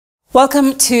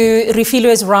Welcome to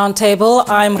Refilwe's Roundtable.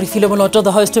 I'm Refilwe Moloto,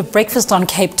 the host of Breakfast on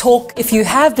CapeTalk. If you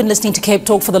have been listening to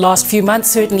CapeTalk for the last few months,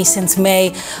 certainly since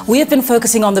May, we have been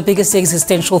focusing on the biggest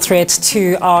existential threat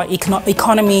to our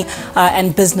economy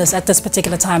and business at this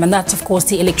particular time, and that's, of course,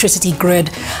 the electricity grid.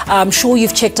 I'm sure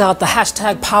you've checked out the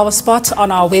hashtag PowerSpot on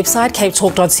our website,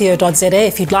 capetalk.co.za,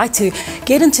 if you'd like to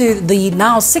get into the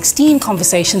now 16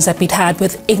 conversations that we've had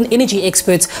with energy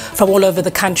experts from all over the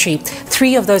country.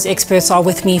 3 of those experts are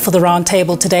with me for the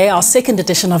Roundtable today, our second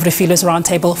edition of Refilwe's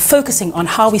Roundtable, focusing on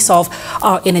how we solve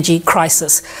our energy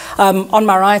crisis. On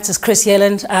my right is Chris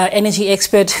Yellend, energy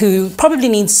expert who probably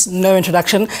needs no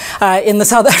introduction in the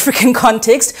South African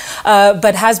context,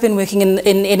 but has been working in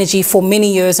energy for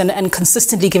many years and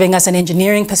consistently giving us an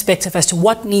engineering perspective as to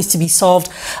what needs to be solved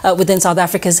within South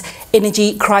Africa's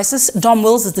energy crisis. Dom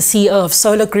Wills is the CEO of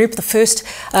SOLA Group, the first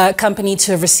company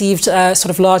to have received sort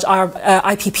of large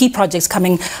IPP projects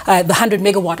coming, the 100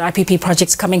 megawatt IPP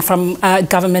projects coming from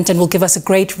government, and will give us a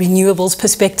great renewables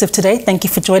perspective today. Thank you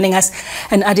for joining us.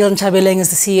 And Adil Nchabeleng is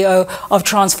the CEO of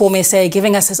Transform SA,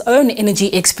 giving us his own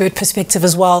energy expert perspective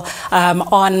as well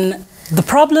on the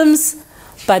problems,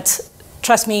 but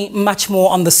trust me, much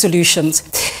more on the solutions.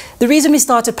 The reason we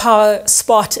started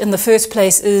PowerSpot in the first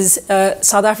place is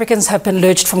South Africans have been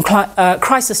lurched from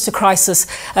crisis to crisis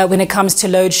when it comes to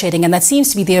load shedding, and that seems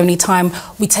to be the only time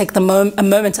we take a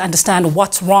moment to understand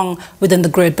what's wrong within the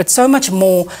grid. But so much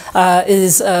more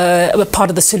is a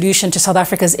part of the solution to South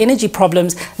Africa's energy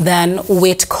problems than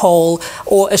wet coal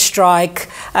or a strike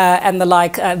and the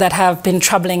like that have been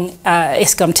troubling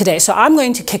Eskom today. So I'm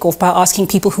going to kick off by asking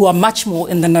people who are much more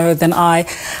in the know than I.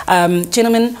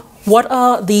 Gentlemen, what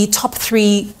are the top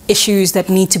 3 issues that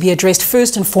need to be addressed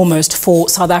first and foremost for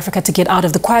South Africa to get out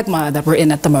of the quagmire that we're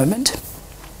in at the moment?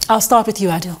 I'll start with you,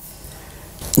 Adil.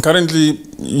 Currently,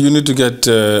 you need to get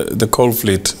the coal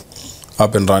fleet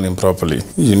up and running properly.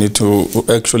 You need to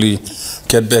actually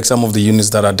get back some of the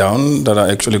units that are down, that are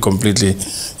actually completely,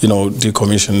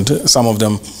 decommissioned. Some of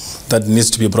them that needs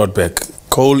to be brought back.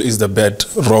 Coal is the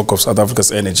bedrock of South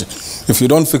Africa's energy. If you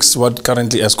don't fix what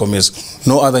currently Eskom is,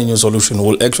 no other new solution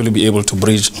will actually be able to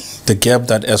bridge the gap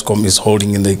that Eskom is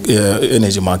holding in the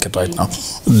energy market right now.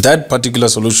 That particular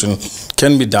solution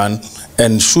can be done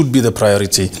and should be the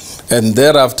priority. And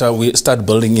thereafter, we start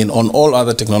building in on all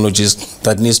other technologies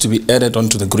that needs to be added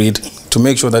onto the grid to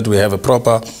make sure that we have a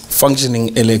proper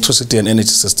functioning electricity and energy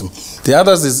system. The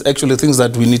others is actually things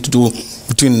that we need to do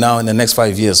between now and the next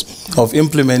 5 years of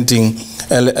implementing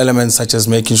elements such as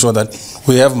making sure that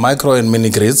we have micro and mini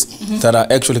grids that are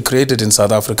actually created in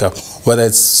South Africa, whether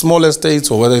it's small estates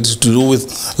or whether it's to do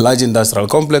with large industrial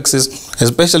complexes,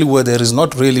 especially where there is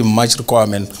not really much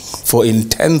requirement for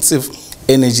intensive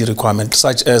energy requirement,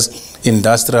 such as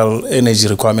industrial energy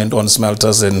requirement on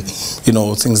smelters and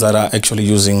things that are actually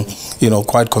using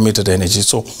quite committed energy.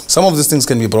 So some of these things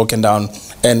can be broken down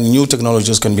and new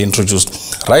technologies can be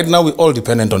introduced. Right now we're all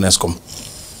dependent on Eskom.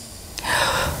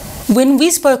 When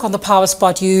we spoke on the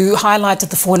PowerSpot, you highlighted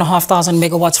the 4,500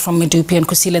 megawatts from Medupi and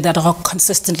Kusile that are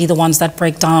consistently the ones that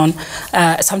break down,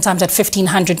 sometimes at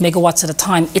 1,500 megawatts at a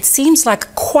time. It seems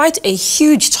like quite a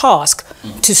huge task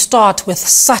to start with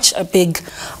such a big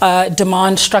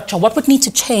demand structure. What would need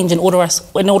to change in order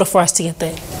for us to get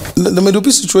there? The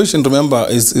Medupi situation, remember,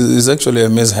 is actually a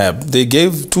mishap. They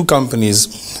gave 2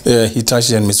 companies,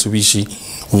 Hitachi and Mitsubishi.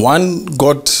 One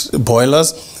got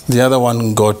boilers, the other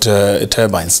one got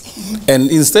turbines.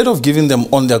 And instead of giving them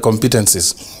on their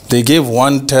competencies, they gave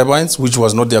one turbines, which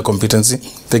was not their competency.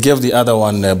 They gave the other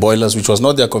one boilers, which was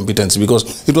not their competency,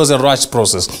 because it was a rush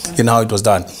process in how it was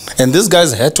done. And these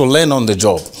guys had to learn on the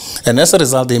job. And as a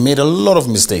result, they made a lot of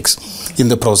mistakes in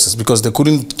the process because they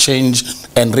couldn't change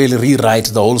and really rewrite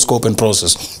the whole scope and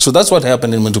process. So that's what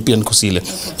happened in Medupi and Kusile.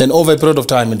 Then over a period of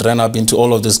time, it ran up into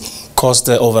all of this cost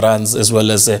overruns, as well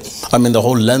as, the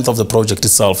whole length of the project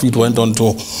itself. It went on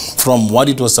to, from what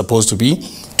it was supposed to be,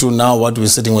 to now what we're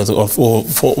sitting with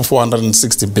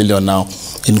 460 billion now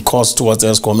in cost towards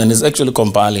Eskom, and it's actually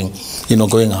compiling,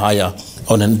 going higher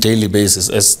on a daily basis.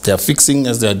 As they're fixing,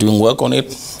 as they're doing work on it,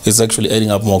 it's actually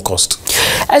adding up more cost.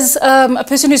 As a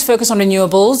person who's focused on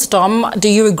renewables, Dom, do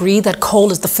you agree that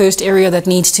coal is the first area that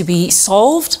needs to be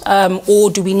solved, or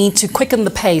do we need to quicken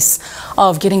the pace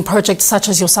of getting projects such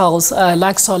as yourselves,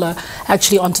 like SOLA,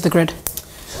 actually onto the grid?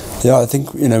 Yeah, I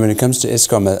think, when it comes to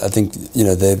Eskom, I think,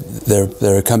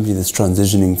 they're a company that's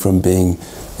transitioning from being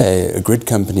a grid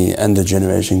company and a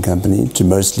generation company to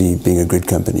mostly being a grid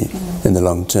company in the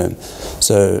long term.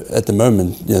 So at the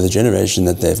moment, the generation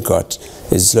that they've got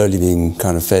is slowly being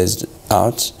kind of phased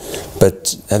out.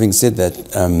 But having said that,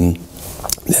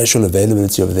 the actual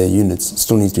availability of their units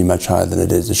still needs to be much higher than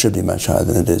it is. It should be much higher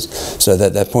than it is. So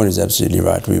that point is absolutely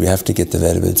right. We have to get the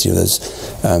availability of those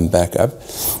back up.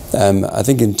 I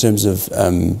think in terms of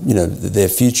their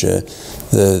future,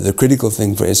 the critical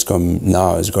thing for Eskom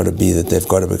now has got to be that they've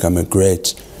got to become a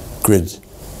great grid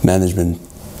management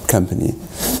company,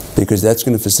 because that's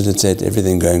going to facilitate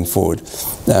everything going forward.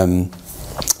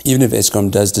 Even if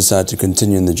Eskom does decide to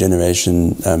continue in the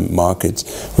generation market,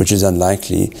 which is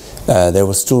unlikely, they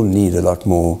will still need a lot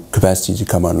more capacity to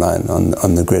come online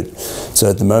on the grid. So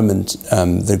at the moment,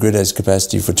 the grid has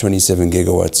capacity for 27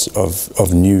 gigawatts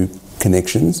of new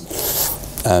connections,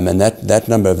 and that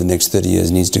number over the next 30 years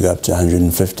needs to go up to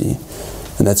 150.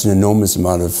 And that's an enormous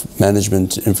amount of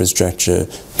management, infrastructure,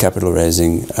 capital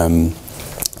raising, and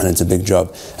it's a big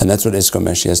job. And that's what Eskom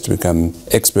actually has to become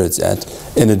experts at,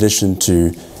 in addition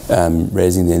to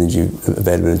raising the energy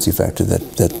availability factor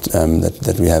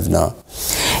that we have now.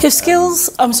 If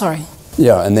skills, I'm sorry.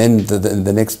 Yeah, and then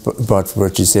the next part for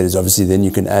what you said is obviously then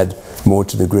you can add more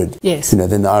to the grid. Yes.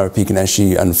 Then the IRP can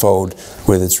actually unfold,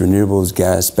 whether it's renewables,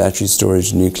 gas, battery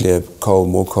storage, nuclear, coal,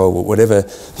 more coal, whatever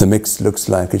the mix looks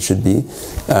like it should be.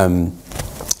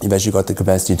 You've actually got the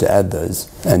capacity to add those,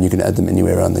 and you can add them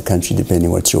anywhere around the country depending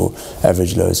what's your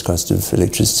average lowest cost of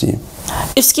electricity.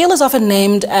 If scale is often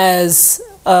named as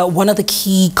one of the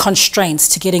key constraints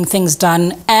to getting things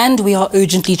done, and we are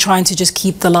urgently trying to just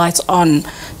keep the lights on,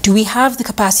 do we have the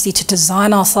capacity to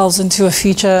design ourselves into a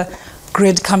future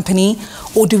grid company,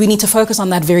 or do we need to focus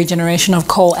on that very generation of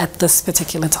coal at this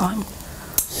particular time?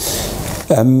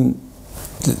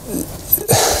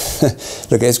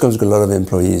 Look, Eskom's got a lot of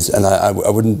employees, and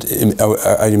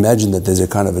I imagine that there's a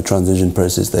kind of a transition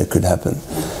process that could happen.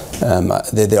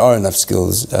 There are enough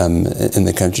skills in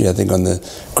the country. I think on the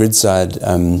grid side,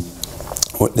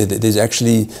 there's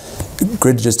actually,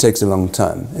 grid just takes a long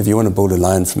time. If you want to build a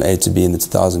line from A to B and it's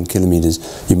 1,000 kilometers,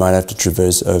 you might have to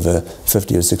traverse over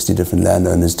 50 or 60 different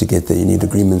landowners to get there. You need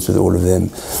agreements with all of them,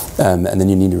 and then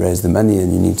you need to raise the money,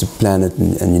 and you need to plan it,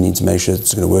 and you need to make sure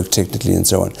it's going to work technically and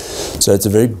so on. So it's a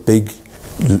very big,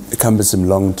 cumbersome,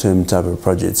 long-term type of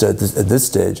project. So at this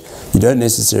stage, you don't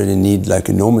necessarily need like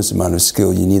enormous amount of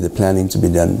skill. You need the planning to be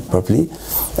done properly,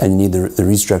 and you need the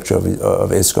restructure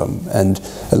of Eskom. And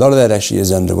a lot of that actually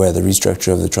is underway. The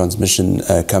restructure of the transmission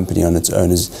company on its own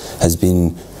has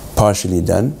been partially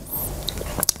done.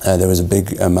 There was a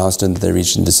big milestone that they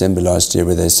reached in December last year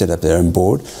where they set up their own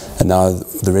board, and now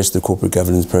the rest of the corporate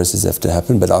governance process have to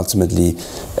happen. But ultimately,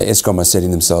 Eskom are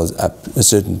setting themselves up, a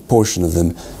certain portion of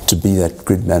them, to be that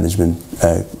grid management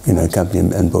company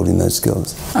and building those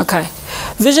skills. Okay.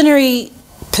 Visionary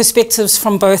perspectives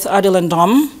from both Adil and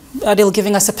Dom. Adil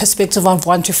giving us a perspective of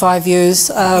 1 to 5 years.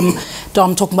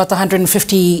 Dom talking about the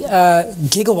 150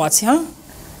 gigawatts, yeah?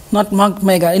 Not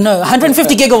mega, no,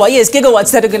 150 gigawatts, yes,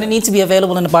 gigawatts that are going to need to be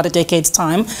available in about a decade's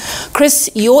time. Chris,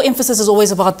 your emphasis is always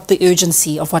about the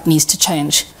urgency of what needs to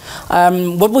change.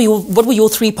 What will your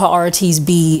 3 priorities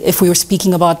be if we were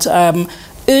speaking about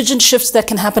urgent shifts that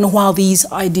can happen while these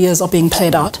ideas are being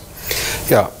played out?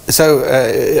 Yeah, so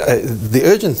the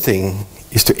urgent thing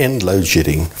is to end load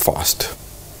shedding fast,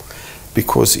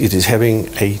 because it is having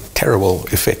a terrible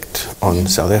effect on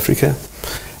South Africa,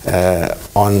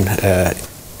 on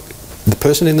the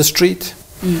person in the street,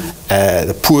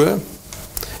 the poor,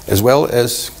 as well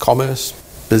as commerce,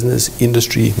 business,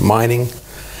 industry, mining,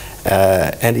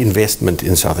 and investment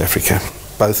in South Africa,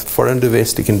 both foreign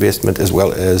domestic investment as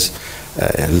well as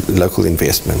local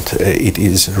investment. It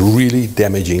is really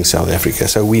damaging South Africa,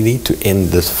 so we need to end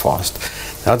this fast.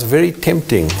 Now, it's very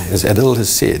tempting, as Adil has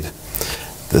said,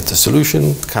 that the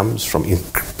solution comes from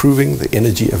improving the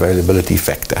energy availability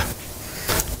factor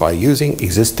by using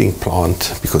existing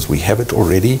plant, because we have it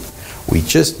already. We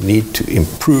just need to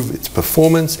improve its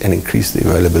performance and increase the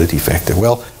availability factor.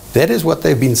 Well, that is what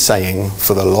they've been saying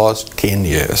for the last 10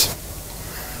 years.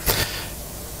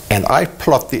 And I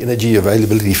plot the energy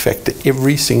availability factor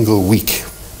every single week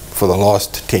for the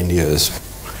last 10 years.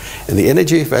 And the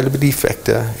energy availability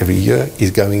factor every year is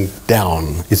going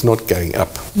down, it's not going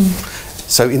up.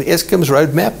 So in Eskom's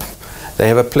roadmap, they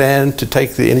have a plan to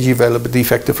take the energy availability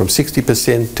factor from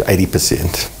 60% to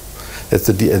 80%. That's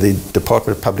the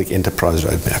Department of Public Enterprise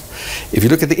roadmap. If you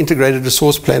look at the integrated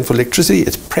resource plan for electricity,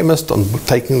 it's premised on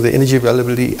taking the energy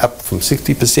availability up from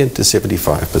 60% to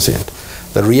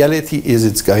 75%. The reality is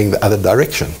it's going the other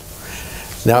direction.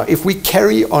 Now, if we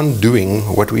carry on doing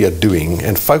what we are doing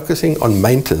and focusing on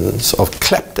maintenance of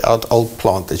clapped out old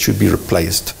plant that should be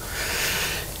replaced,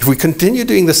 if we continue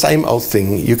doing the same old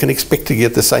thing, you can expect to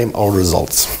get the same old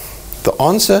results. The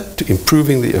answer to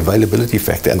improving the availability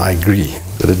factor, and I agree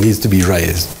that it needs to be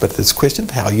raised, but it's a question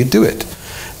of how you do it.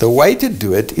 The way to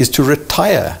do it is to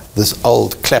retire this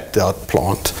old clapped out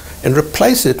plant and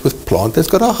replace it with plant that's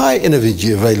got a high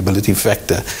energy availability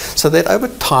factor, so that over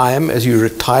time, as you're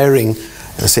retiring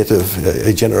a set of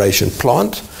a generation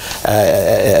plant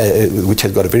which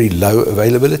has got a very low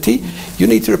availability, you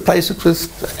need to replace it with,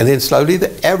 and then slowly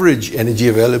the average energy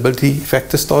availability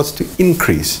factor starts to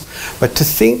increase. But to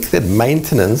think that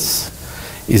maintenance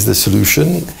is the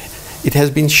solution, it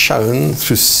has been shown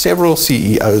through several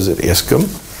CEOs at Eskom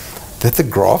that the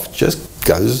graph just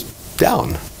goes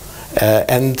down.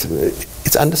 And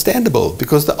it's understandable,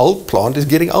 because the old plant is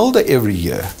getting older every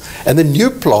year. And the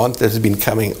new plant that has been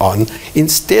coming on,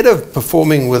 instead of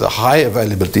performing with a high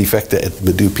availability factor at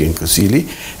Medupi and Kusile,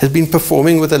 has been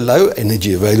performing with a low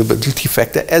energy availability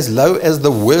factor, as low as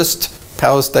the worst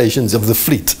power stations of the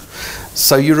fleet.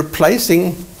 So you're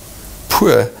replacing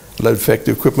poor load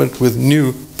factor equipment with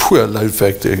new poor load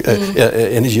factor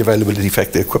energy availability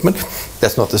factor equipment.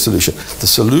 That's not the solution. The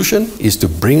solution is to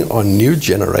bring on new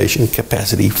generation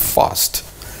capacity fast.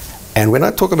 And when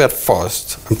I talk about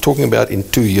fast, I'm talking about in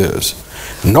 2 years.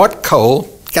 Not coal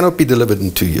cannot be delivered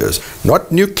in 2 years.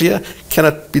 Not nuclear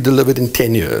cannot be delivered in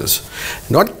 10 years.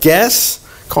 Not gas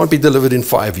can't be delivered in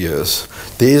 5 years.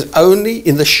 There is only,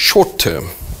 in the short term,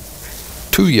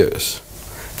 2 years,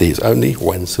 there is only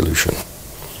one solution.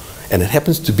 And it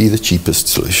happens to be the cheapest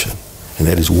solution. And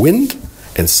that is wind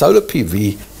and solar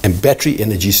PV and battery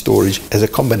energy storage as a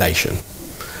combination.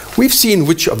 We've seen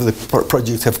which of the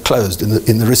projects have closed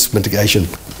in the risk mitigation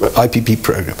IPP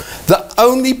program. The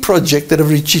only project that have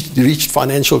reached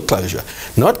financial closure,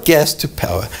 not gas to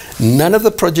power, none of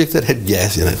the projects that had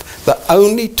gas in it. The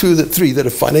only three that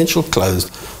have financial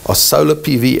closed are solar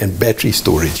PV and battery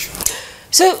storage.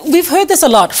 So we've heard this a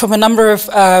lot from a number of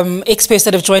experts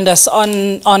that have joined us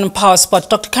on Power Spot.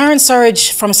 Dr. Karen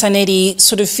Surridge from Sanedi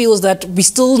sort of feels that we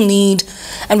still need,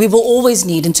 and we will always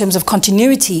need, in terms of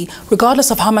continuity,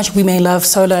 regardless of how much we may love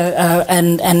solar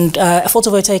and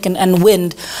photovoltaic and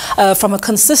wind, from a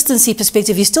consistency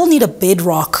perspective, you still need a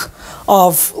bedrock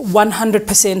of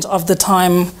 100% of the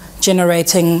time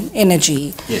generating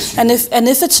energy. Yes. And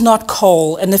if it's not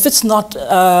coal, and if it's not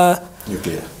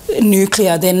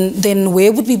nuclear, then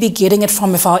where would we be getting it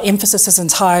from if our emphasis is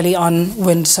entirely on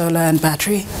wind, solar and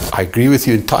battery? I agree with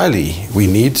you entirely. We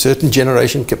need certain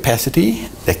generation capacity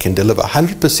that can deliver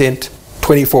 100%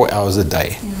 24 hours a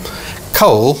day.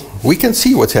 Coal, we can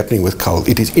see what's happening with coal.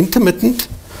 It is intermittent,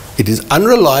 it is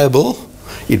unreliable,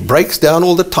 it breaks down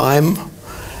all the time,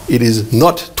 it is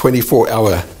not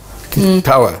 24-hour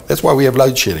power. That's why we have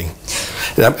load shedding.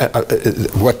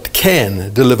 What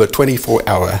can deliver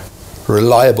 24-hour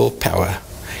reliable power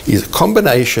is a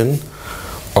combination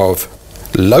of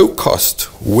low-cost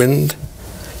wind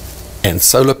and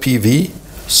solar PV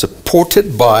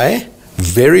supported by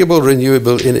variable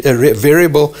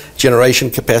generation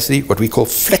capacity, what we call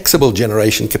flexible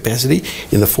generation capacity,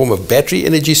 in the form of battery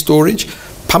energy storage,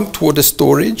 pumped water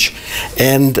storage,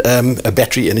 and a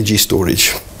battery energy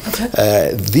storage.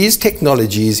 Okay. These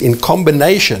technologies in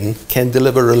combination can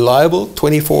deliver reliable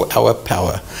 24-hour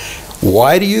power.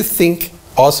 Why do you think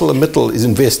ArcelorMittal is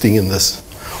investing in this?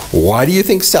 Why do you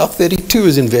think South 32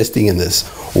 is investing in this?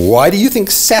 Why do you think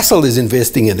Sasol is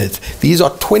investing in it? These are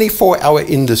 24-hour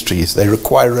industries. They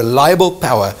require reliable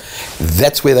power.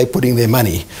 That's where they're putting their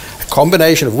money. A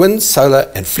combination of wind,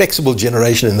 solar, and flexible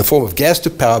generation in the form of gas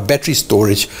to power, battery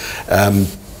storage,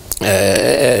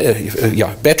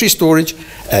 battery storage,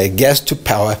 gas to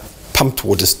power, pumped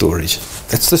water storage.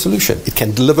 That's the solution. It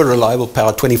can deliver reliable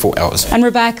power 24 hours. And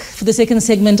we're back for the second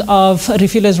segment of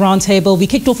Refilwe's Roundtable. We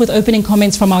kicked off with opening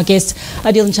comments from our guests,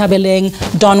 Adil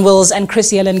Nchabeleng, Don Wills and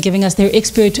Chris Yellend, giving us their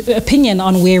expert opinion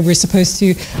on where we're supposed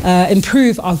to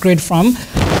improve our grid from.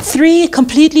 3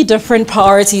 completely different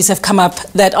priorities have come up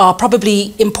that are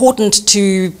probably important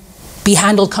to be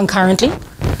handled concurrently.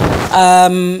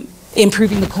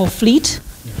 Improving the coal fleet,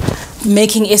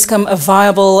 making Eskom a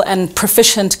viable and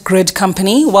proficient grid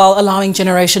company while allowing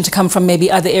generation to come from maybe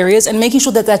other areas, and making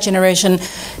sure that that generation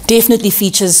definitely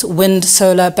features wind,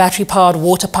 solar, battery-powered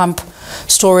water pump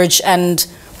storage, and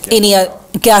any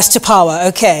gas to power.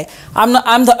 Okay, I'm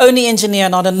the only engineer,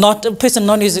 not a person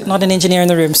who's not an engineer in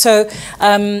the room. So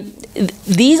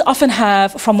these often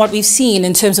have, from what we've seen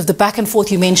in terms of the back and forth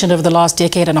you mentioned over the last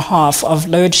decade and a half of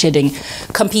load shedding,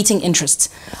 competing interests,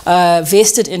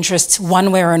 vested interests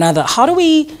one way or another. How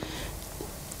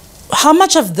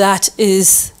much of that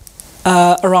is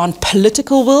around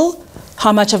political will?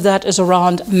 How much of that is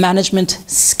around management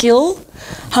skill?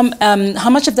 How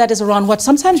much of that is around what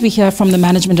sometimes we hear from the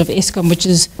management of Eskom, which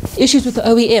is issues with the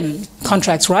OEM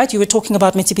contracts, right? You were talking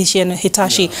about Mitsubishi and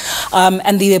Hitachi,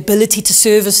 and the ability to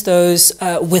service those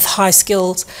with high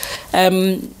skills.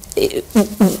 Where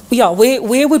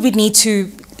would we need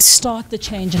to start the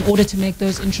change in order to make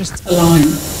those interests align?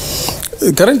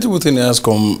 Currently within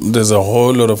Eskom, there's a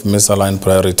whole lot of misaligned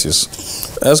priorities.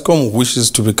 Eskom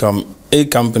wishes to become a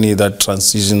company that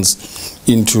transitions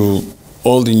into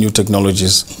all the new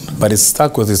technologies, but it's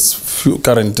stuck with its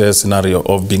current scenario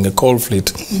of being a coal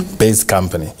fleet-based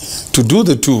company. To do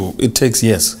the two, it takes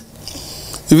years.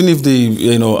 Even if they,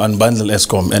 unbundle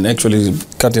Eskom and actually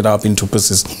cut it up into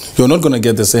pieces, you're not going to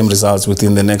get the same results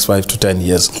within the next 5 to 10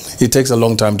 years. It takes a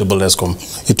long time to build Eskom.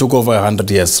 It took over 100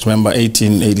 years. Remember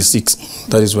 1886,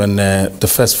 that is when the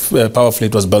first power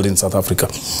fleet was built in South Africa,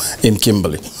 in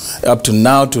Kimberley. Up to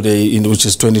now today, which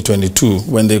is 2022,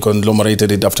 when they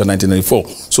conglomerated it after 1994.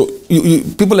 So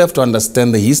people have to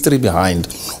understand the history behind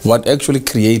what actually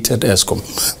created Eskom.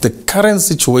 The current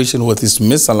situation with its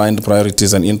misaligned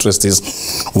priorities and interests is,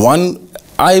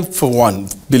 I for one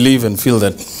believe and feel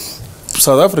that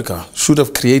South Africa should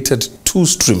have created two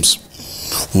streams.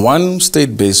 One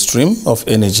state-based stream of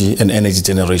energy and energy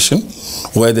generation,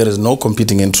 where there is no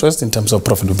competing interest in terms of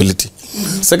profitability.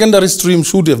 Secondary stream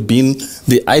should have been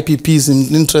the IPPs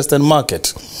in interest and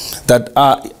market that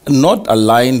are not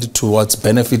aligned towards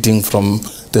benefiting from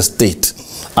the state,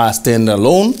 are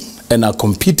standalone and are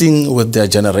competing with their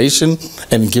generation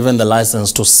and given the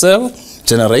license to sell,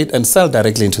 generate and sell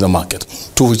directly into the market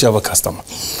to whichever customer.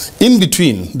 In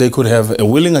between, they could have a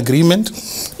willing agreement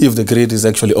if the grid is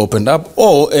actually opened up,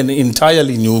 or an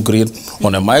entirely new grid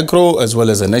on a micro as well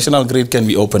as a national grid can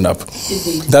be opened up.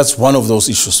 That's one of those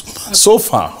issues. Okay. So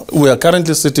far, we are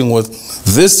currently sitting with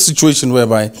this situation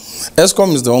whereby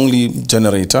Eskom is the only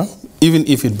generator, even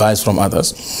if it buys from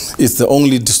others. It's the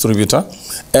only distributor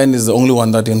and is the only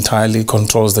one that entirely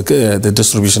controls the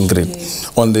distribution grid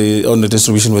on the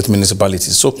distribution with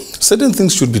municipalities. So certain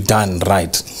things should be done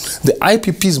right. The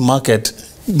IPP's market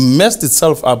messed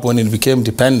itself up when it became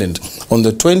dependent on the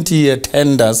 20-year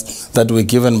tenders that were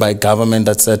given by government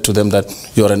that said to them that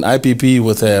you're an IPP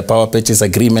with a power purchase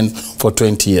agreement for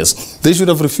 20 years. They should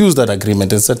have refused that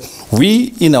agreement and said,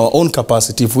 we, in our own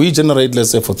capacity, if we generate, let's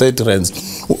say, for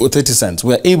 30 cents,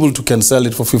 we're able to can sell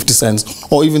it for 50 cents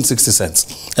or even 60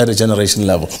 cents at a generation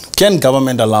level. Can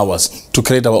government allow us to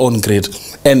create our own grid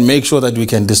and make sure that we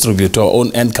can distribute to our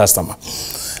own end customer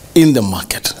in the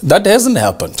market? That hasn't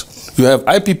happened. You have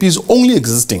IPPs only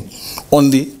existing on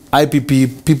the IPP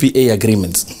PPA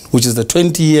agreements, which is the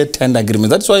 20-year tender agreement.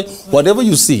 That's why whatever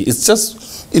you see, it's just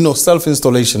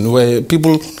self-installation, where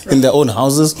people in their own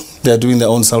houses, they're doing their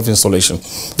own self-installation.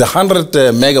 The 100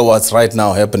 megawatts right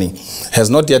now happening has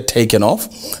not yet taken off,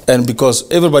 and because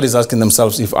everybody's asking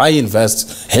themselves, if I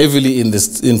invest heavily in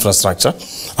this infrastructure,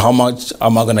 how much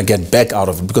am I going to get back out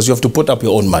of it? Because you have to put up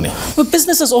your own money. But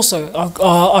businesses also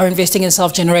are investing in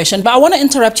self-generation. But I want to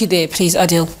interrupt you there, please,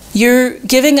 Adil. You're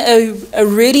giving a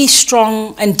really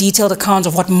strong and detailed account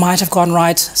of what might have gone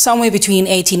right somewhere between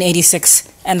 1886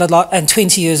 and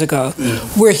 20 years ago.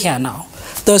 We're here now.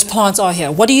 Those plants are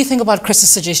here. What do you think about Chris's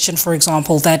suggestion, for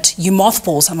example, that you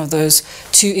mothball some of those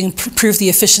to improve the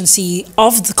efficiency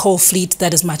of the coal fleet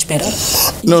that is much better?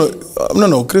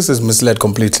 No, Chris is misled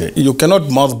completely. You cannot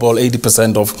mothball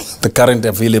 80% of the current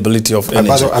availability of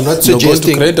energy. I'm not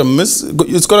suggesting...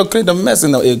 It's going to create a mess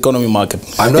in the economy market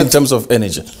in terms of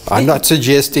energy. I'm not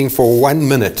suggesting for 1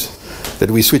 minute that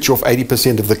we switch off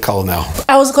 80% of the coal now.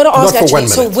 I was going to ask actually,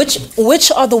 so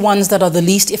which are the ones that are the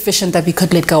least efficient that we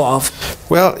could let go of?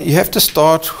 Well, you have to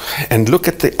start and look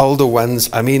at the older ones.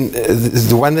 I mean,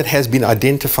 the one that has been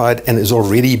identified and is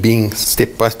already being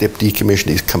step-by-step decommissioned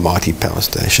is Kamati Power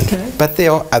Station. Okay. But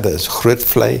there are others,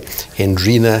 Refilwe,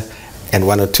 Hendrina, and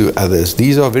one or two others.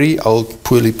 These are very old,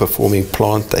 poorly performing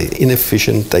plants. They're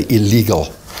inefficient, they're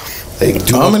illegal.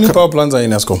 How many power plants are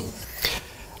in Eskom?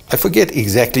 I forget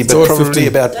exactly, but probably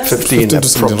about 15 to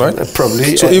 16, right?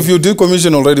 Probably. So if you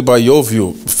decommission already, by your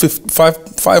view,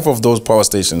 five of those power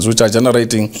stations, which are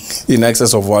generating in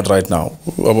excess of what right now?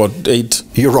 About 8?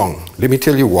 You're wrong. Let me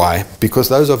tell you why. Because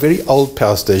those are very old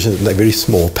power stations and they're very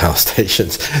small power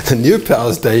stations. The new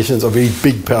power stations are very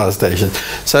big power stations.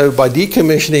 So by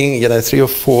decommissioning, 3 or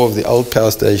 4 of the old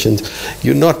power stations,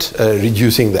 you're not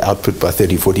reducing the output by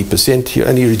 30-40%. You're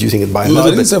only reducing it by a little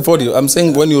bit. I didn't say 40. I'm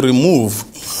saying when you remove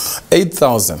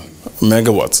 8,000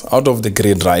 megawatts out of the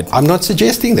grid, right? I'm not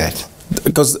suggesting that.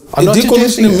 Because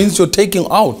decommissioning means you're taking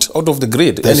out of the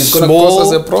grid, and it's going to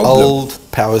cause us a problem. Old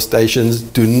power stations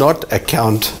do not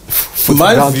account for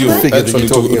my view. Actually,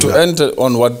 to enter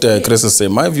on what Chris is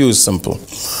saying, my view is simple.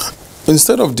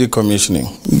 instead of decommissioning,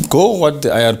 go what the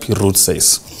IRP route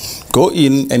says. Go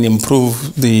in and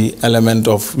improve the element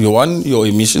of your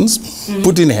emissions,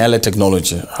 put in HELA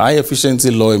technology, high efficiency,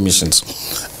 low emissions,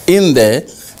 in there,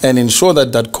 and ensure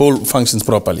that that coal functions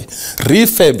properly.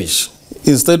 Refurbish.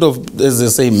 Instead of, as they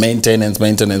say, maintenance,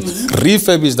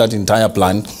 refurbish that entire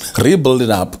plant, rebuild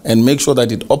it up, and make sure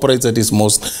that it operates at its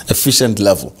most efficient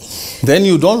level. Then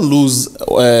you don't lose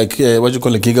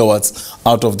gigawatts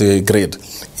out of the grid.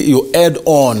 You add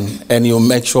on and you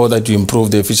make sure that you improve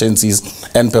the efficiencies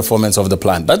and performance of the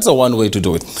plant. That's the one way to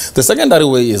do it. The secondary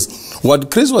way is,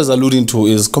 what Chris was alluding to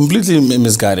is completely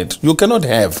misguided. You cannot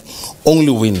have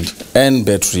only wind and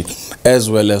battery as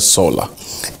well as solar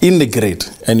in the grid,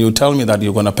 and you tell me that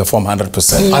you're going to perform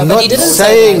 100%. I'm not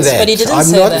saying that. But he didn't I'm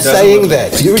say not that. saying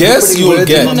that. Guess you will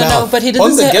get. No, but he didn't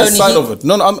on the say gas only side of it.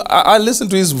 No, I listen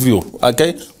to his view.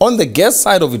 Okay, on the gas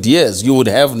side of it, yes, you would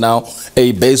have now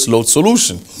a base load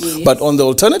solution. Yes. But on the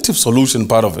alternative solution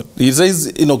part of it, he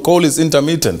says, coal is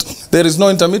intermittent. There is no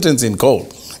intermittence in coal.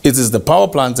 It is the power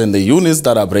plants and the units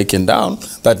that are breaking down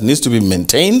that needs to be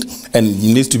maintained and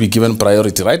needs to be given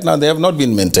priority. Right now, they have not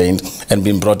been maintained and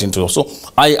been brought into. So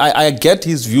I get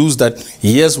his views that,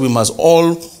 yes, we must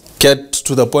all get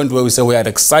to the point where we say we are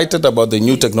excited about the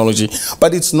new technology,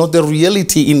 but it's not the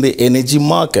reality in the energy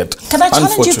market. Can I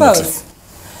challenge you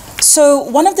both? So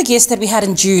one of the guests that we had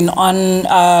in June on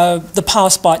the Power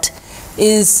Spot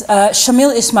is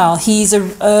Shamil Ismail.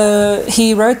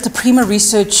 He wrote the Prima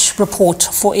Research report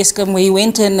for Eskom, where he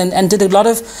went in and did a lot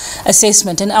of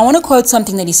assessment. And I want to quote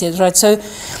something that he said, right? So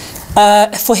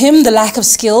for him, the lack of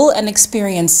skill and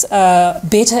experience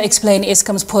better explain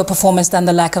Eskom's poor performance than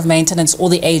the lack of maintenance or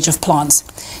the age of plants.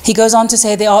 He goes on to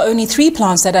say there are only 3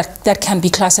 plants that can be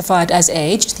classified as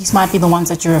aged. These might be the ones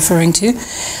that you're referring to.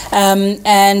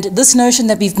 And this notion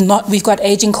that we've got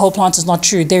aging coal plants is not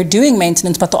true. They're doing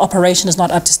maintenance, but the operation is not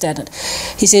up to standard.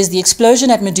 He says the explosion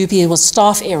at Medupi was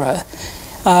staff error.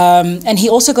 And he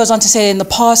also goes on to say in the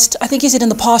past, I think he said in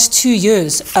the past 2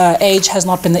 years, age has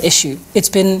not been the issue. It's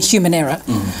been human error.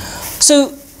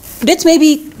 So let's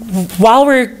maybe, while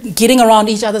we're getting around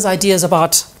each other's ideas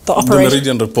about the operation. The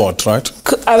Meridian report, right?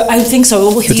 I think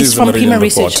so. He's from Prima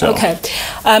Research. Yeah. Okay.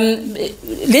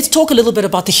 Let's talk a little bit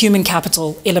about the human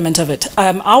capital element of it.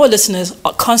 Our listeners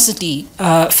constantly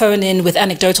phone in with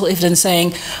anecdotal evidence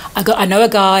saying, I know a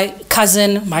guy,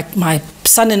 cousin, my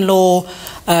son-in-law,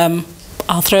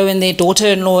 I'll throw in their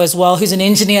daughter-in-law as well, who's an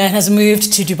engineer and has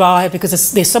moved to Dubai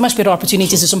because there's so much better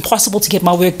opportunities. It's impossible to get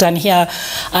my work done here.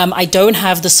 I don't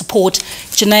have the support.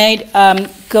 Junaid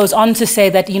goes on to say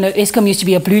that, Eskom used to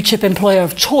be a blue-chip employer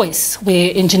of choice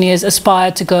where engineers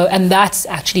aspire to go, and that's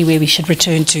actually where we should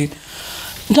return to.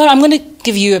 No, I'm going to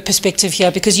give you a perspective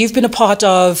here because you've been a part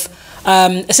of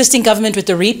assisting government with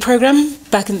the REAP program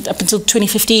up until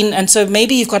 2015, and so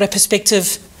maybe you've got a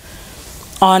perspective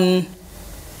on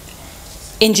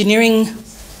engineering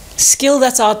skill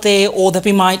that's out there, or that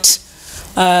we might,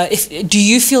 do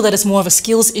you feel that it's more of a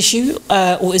skills issue,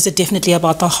 or is it definitely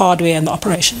about the hardware and the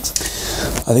operations?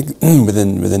 I think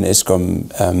within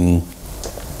Eskom,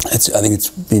 I think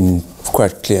it's been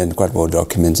quite clear and quite well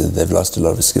documented that they've lost a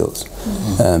lot of skills.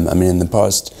 I mean, in the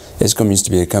past, Eskom used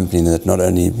to be a company that not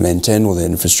only maintained all their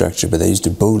infrastructure, but they used to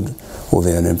build all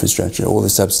their own infrastructure, all the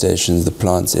substations, the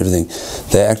plants, everything.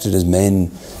 They acted as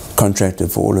main contractor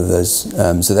for all of those.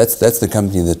 So that's the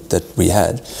company that we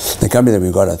had. The company that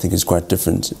we've got, I think, is quite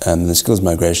different. The skills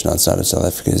migration outside of South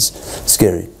Africa is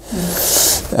scary.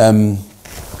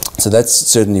 So that's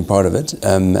certainly part of it.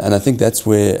 And I think that's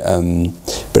where,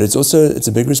 but it's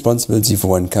a big responsibility for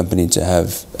one company to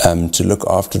have, to look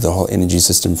after the whole energy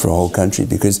system for a whole country,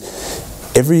 because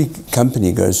every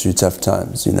company goes through tough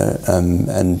times,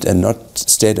 and not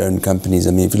state-owned companies.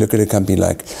 I mean, if you look at a company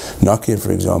like Nokia,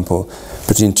 for example,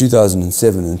 between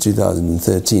 2007 and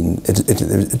 2013,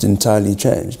 it entirely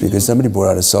changed because somebody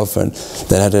brought out a cell phone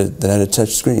that had a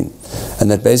touch screen,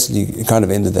 and that basically kind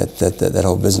of ended that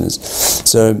whole business.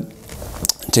 So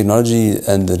technology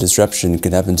and the disruption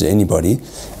can happen to anybody,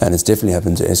 and it's definitely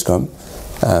happened to Eskom,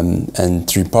 and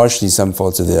through partially some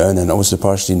faults of their own, and also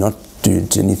partially not due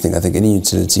to anything. I think any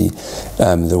utility,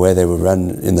 the way they were run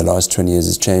in the last 20 years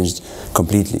has changed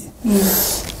completely.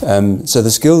 So the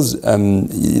skills,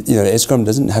 Eskom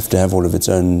doesn't have to have all of its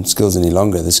own skills any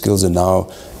longer. The skills are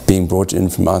now being brought in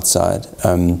from outside.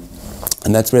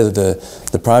 And that's where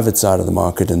the private side of the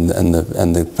market and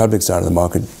the public side of the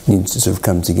market needs to sort of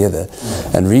come together.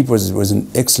 And REAP was an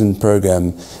excellent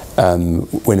program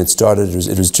when it started,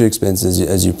 it was too expensive,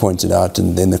 as you pointed out,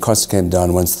 and then the cost came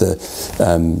down once the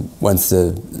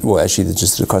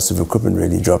cost of equipment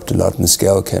really dropped a lot, and the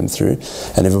scale came through,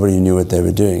 and everybody knew what they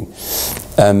were doing.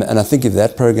 And I think if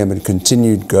that program had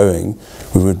continued going,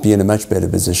 we would be in a much better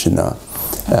position now.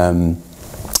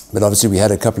 But obviously we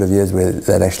had a couple of years where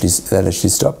that actually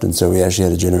stopped, and so we actually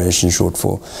had a generation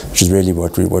shortfall, which is really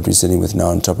what we're sitting with now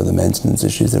on top of the maintenance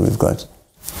issues that we've got.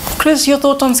 Chris, your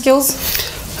thought on skills?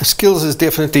 Skills is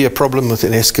definitely a problem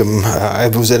within Eskom. I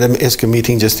was at an Eskom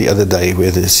meeting just the other day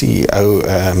where the CEO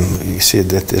said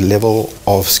that the level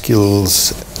of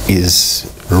skills is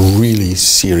a really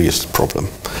serious problem.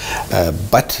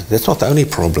 But that's not the only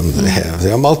problem that they have.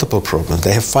 There are multiple problems.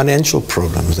 They have financial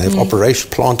problems. They have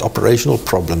plant operational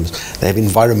problems. They have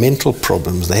environmental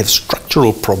problems. They have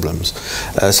structural problems.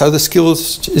 So the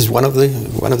skills is one of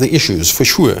the issues for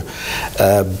sure.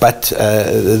 But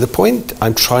the point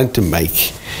I'm trying to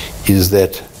make is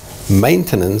that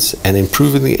maintenance and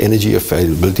improving the energy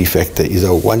availability factor is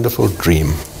a wonderful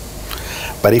dream.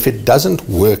 But if it doesn't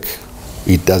work,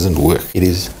 it doesn't work. It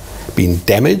is been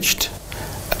damaged,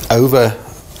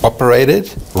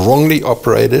 over-operated, wrongly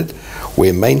operated,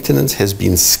 where maintenance has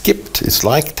been skipped. It's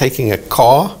like taking a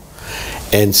car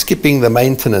and skipping the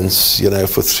maintenance, you know,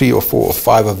 for 3 or 4 or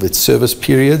 5 of its service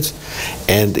periods,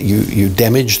 and you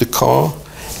damage the car,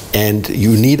 and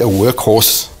you need a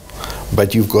workhorse,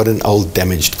 but you've got an old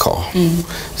damaged car.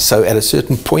 So at a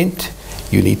certain point,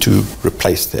 you need to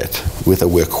replace that with a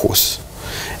workhorse.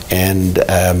 And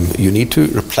you need to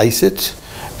replace it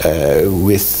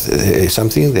with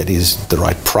something that is the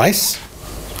right price,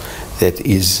 that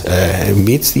is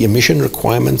meets the emission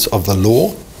requirements of the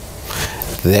law,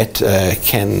 that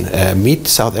can meet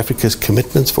South Africa's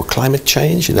commitments for climate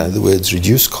change, in other words,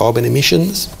 reduce carbon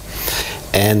emissions,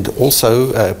 and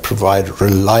also provide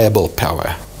reliable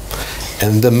power.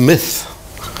 And the myth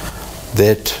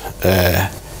that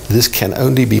this can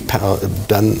only be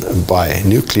done by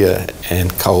nuclear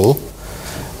and coal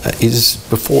is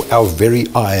before our very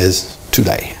eyes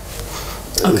today.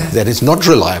 Okay. That is not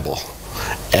reliable.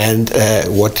 And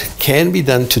what can be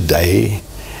done today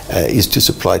is to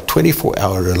supply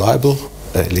 24-hour reliable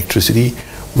electricity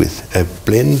with a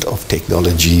blend of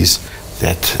technologies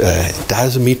that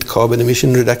does meet carbon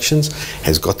emission reductions,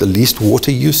 has got the least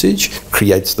water usage,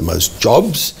 creates the most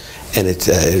jobs, and it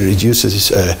reduces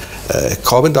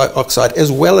carbon dioxide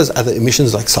as well as other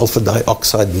emissions like sulfur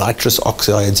dioxide, nitrous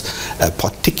oxides,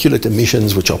 particulate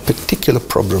emissions, which are particular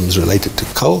problems related to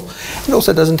coal, and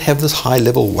also doesn't have this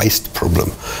high-level waste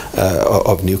problem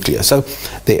of nuclear. So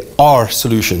there are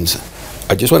solutions.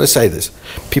 I just want to say this.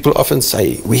 People often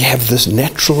say, we have this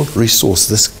natural resource,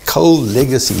 this coal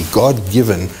legacy,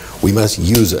 God-given, we must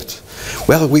use it.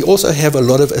 Well, we also have a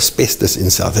lot of asbestos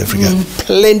in South Africa,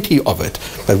 plenty of it,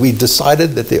 but we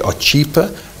decided that there are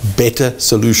cheaper, better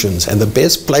solutions, and the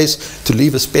best place to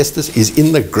leave asbestos is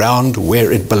in the ground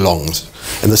where it belongs,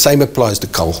 and the same applies to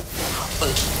coal.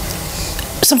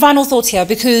 Some final thoughts here,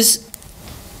 because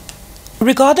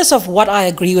regardless of what I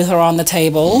agree with her on the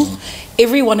table,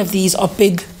 every one of these are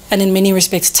big and in many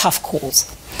respects tough calls.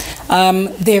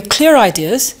 They're clear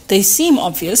ideas, they seem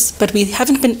obvious, but we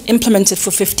haven't been implemented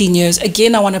for 15 years.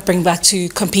 Again, I want to bring back to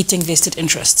competing vested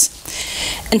interests.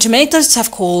 And to make those tough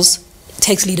calls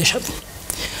takes leadership.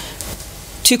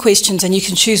 2 questions, and you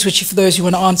can choose which of those you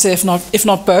want to answer, if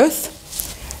not both.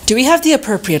 Do we have the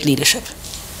appropriate leadership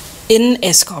in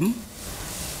Eskom?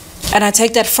 And I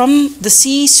take that from the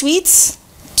C-suites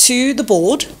to the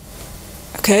board,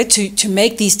 okay, to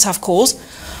make these tough calls.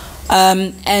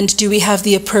 And do we have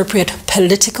the appropriate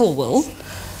political will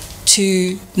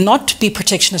to not be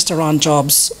protectionist around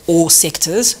jobs or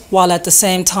sectors, while at the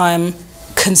same time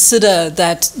consider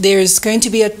that there is going to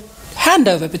be a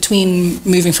handover between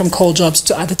moving from coal jobs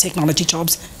to other technology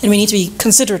jobs, and we need to be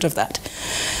considerate of that.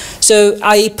 So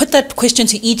I put that question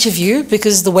to each of you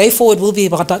because the way forward will be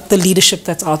about the leadership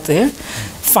that's out there,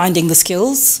 finding the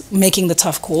skills, making the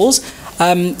tough calls.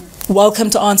 Welcome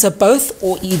to answer both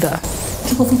or either.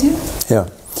 Yeah,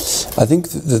 I think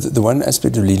the one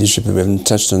aspect of leadership that we haven't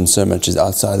touched on so much is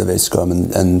outside of Eskom,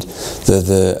 and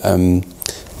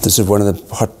the sort of one of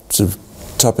the hot sort of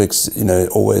topics, you know,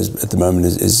 always at the moment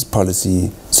is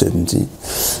policy certainty,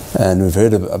 and we've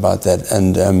heard about that.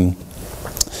 And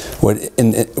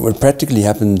what practically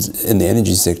happens in the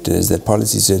energy sector is that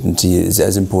policy certainty is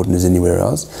as important as anywhere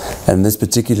else. And in this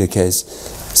particular case,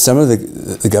 some of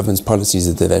the government's policies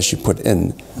that they've actually put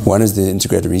in, one is the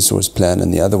integrated resource plan,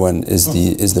 and the other one is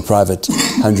the private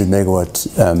 100 megawatt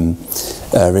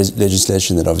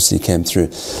legislation that obviously came through.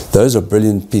 Those are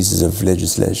brilliant pieces of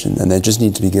legislation, and they just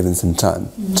need to be given some time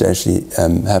to actually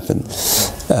happen.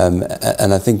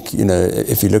 And I think, you know,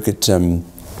 if you look at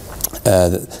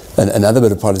another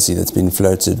bit of policy that's been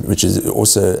floated, which is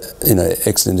also, you know,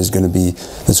 excellent, is going to be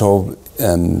this whole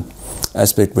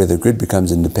aspect where the grid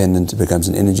becomes independent, it becomes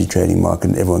an energy trading market,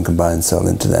 and everyone can buy and sell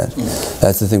into that.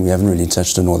 That's the thing we haven't really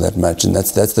touched on all that much, and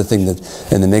that's the thing that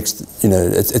in the next, you know,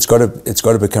 it's got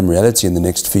to become reality in the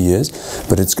next few years,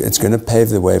 but it's going to pave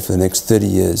the way for the next 30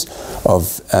 years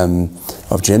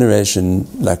of generation,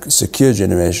 like secure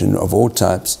generation of all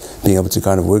types, being able to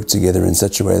kind of work together in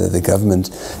such a way that the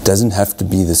government doesn't have to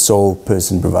be the sole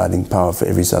person providing power for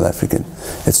every South African.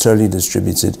 It's totally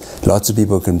distributed. Lots of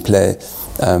people can play.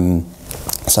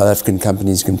 South African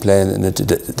companies can play, and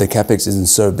the capex isn't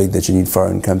so big that you need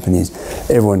foreign companies.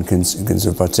 Everyone can sort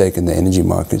of partake in the energy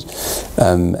market,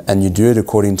 and you do it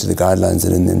according to the guidelines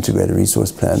that are in the integrated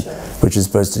resource plan, which is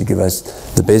supposed to give us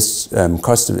the best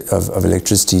cost of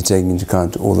electricity, taking into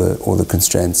account all the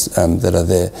constraints that are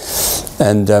there,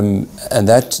 and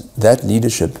that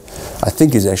leadership, I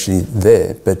think, is actually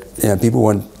there. But you know, people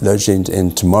want load shedding to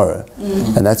end tomorrow,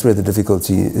 and that's where the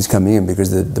difficulty is coming in,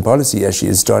 because the policy actually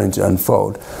is starting to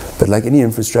unfold. But like any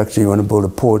infrastructure, you want to build a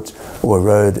port or a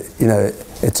road, you know,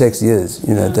 it takes years.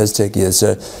 You know, it does take years.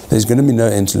 So there's going to be no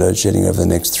end to load shedding over the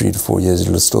next 3 to 4 years.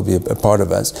 It'll still be a part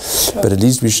of us. Sure. But at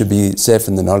least we should be safe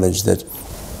in the knowledge that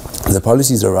the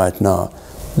policies are right now.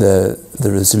 The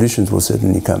solutions will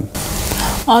certainly come.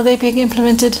 Are they being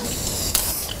implemented?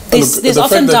 There's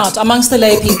often doubt amongst the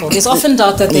lay people. There's often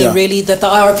doubt that that the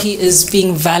IRP is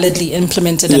being validly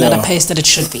implemented and at a pace that it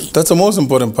should be. That's the most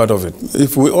important part of it.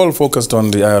 If we all focused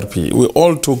on the IRP, we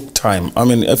all took time. I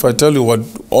mean, if I tell you what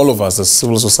all of us as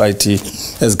civil society,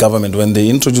 as government, when they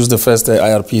introduced the first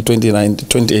IRP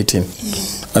 2018,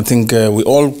 I think we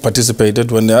all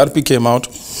participated. When the IRP came out,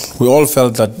 we all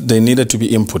felt that they needed to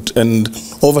be input, and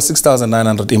over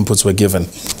 6,900 inputs were given.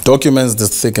 Documents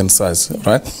this thick and size,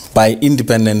 right, by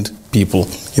independent people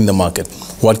in the market.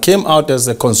 What came out as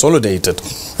a consolidated,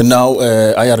 now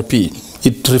IRP,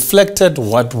 it reflected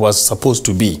what was supposed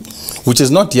to be, which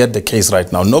is not yet the case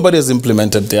right now. Nobody has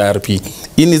implemented the IRP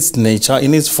in its nature,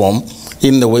 in its form,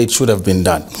 in the way it should have been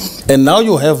done. And now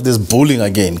you have this bullying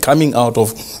again coming out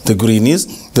of the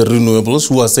greenies, the renewables,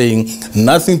 who are saying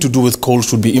nothing to do with coal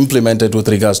should be implemented with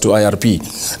regards to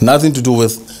IRP. Nothing to do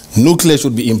with nuclear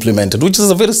should be implemented, which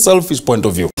is a very selfish point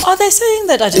of view. Are they saying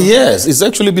that? Yes, it's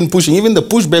actually been pushing, even the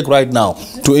pushback right now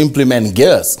to implement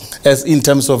gas as in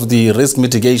terms of the risk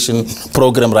mitigation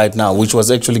program right now, which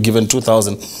was actually given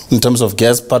 2,000 in terms of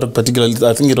gas, particularly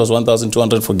I think it was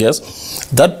 1,200 for gas.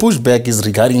 That pushback is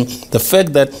regarding the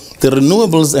fact that the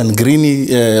renewables and greeny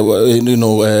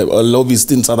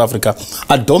lobbyists in South Africa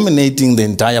are dominating the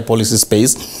entire policy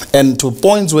space, and to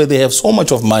points where they have so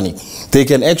much of money, they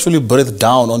can actually breathe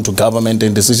down onto government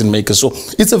and decision makers. So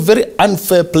it's a very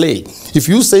unfair play. If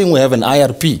you're saying we have an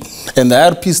IRP, and the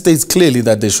IRP states clearly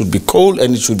that there should be coal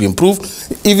and it should be improved,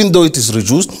 even though it is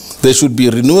reduced, there should be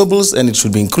renewables and it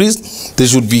should be increased, there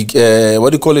should be,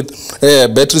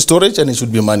 battery storage and it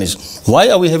should be managed. Why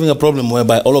are we having a problem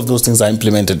whereby all of those things are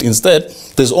implemented? Instead,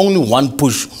 there's only one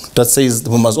push that says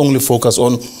we must only focus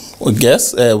on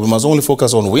gas, we must only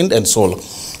focus on wind and solar,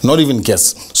 not even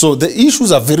gas. So the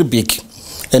issues are very big,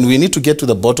 and we need to get to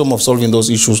the bottom of solving those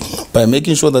issues by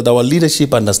making sure that our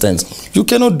leadership understands. You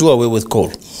cannot do away with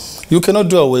coal. You cannot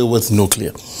do away with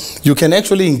nuclear. You can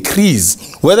actually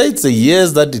increase, whether it's the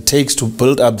years that it takes to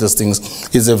build up these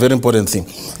things is a very important thing.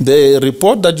 The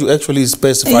report that you actually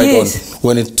specified on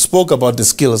when it spoke about the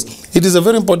skills, it is a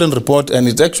very important report, and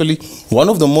it's actually one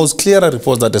of the most clearer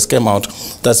reports that has come out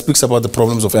that speaks about the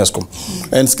problems of Eskom.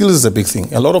 And skills is a big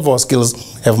thing. A lot of our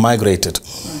skills have migrated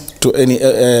to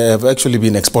have actually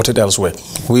been exported elsewhere.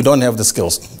 We don't have the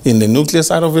skills. In the nuclear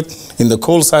side of it, in the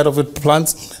coal side of it,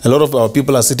 plants, a lot of our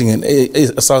people are sitting in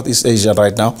Southeast Asia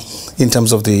right now in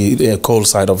terms of the coal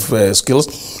side of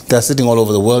skills. They're sitting all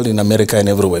over the world, in America and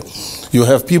everywhere. You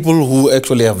have people who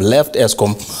actually have left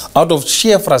Eskom out of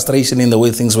sheer frustration in the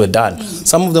way things were done.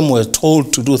 Some of them were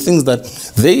told to do things that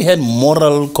they had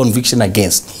moral conviction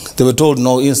against. They were told,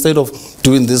 no, instead of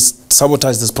doing this,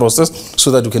 sabotage this process so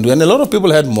that you can do it. And a lot of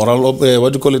people had moral,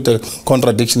 a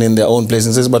contradiction in their own place,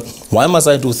 and says, but why must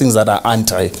I do things that are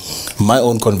anti my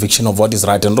own conviction of what is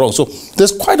right and wrong? So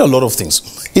there's quite a lot of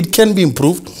things. It can be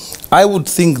improved. I would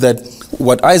think that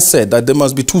what I said, that there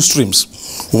must be two streams.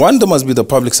 One, there must be the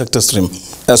public sector stream,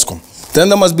 Eskom. Then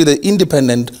there must be the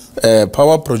independent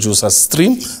power producer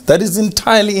stream that is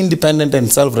entirely independent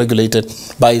and self-regulated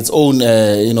by its own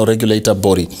regulator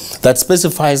body that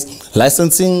specifies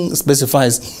licensing,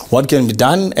 specifies what can be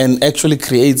done, and actually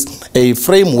creates a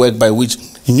framework by which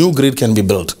new grid can be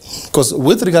built. Because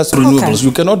with regards to renewables,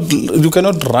 you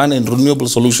cannot run a renewable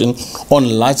solution on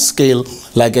large scale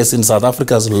like as in South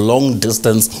Africa's long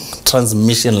distance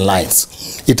transmission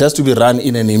lines. It has to be run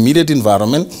in an immediate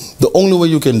environment. The only way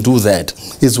you can do that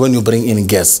is when you bring in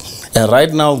gas. And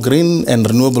right now, green and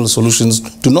renewable solutions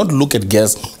do not look at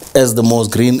gas as the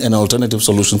most green and alternative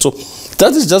solution. So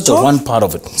that is just one part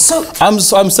of it. So I'm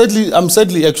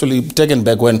sadly actually taken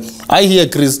back when I hear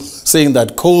Chris saying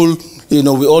that coal, we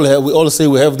all say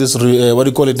we have this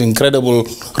incredible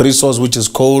resource which is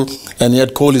coal, and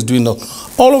yet coal is doing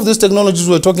all of these technologies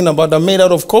we're talking about are made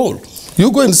out of coal. You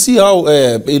go and see how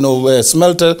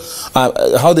smelter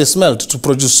how they smelt to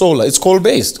produce solar. It's coal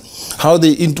based.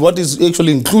 What is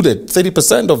actually included,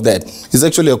 30% of that is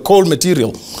actually a coal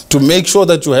material to make sure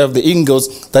that you have the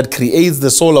ingots that creates the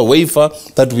solar wafer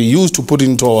that we use to put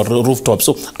into our rooftop.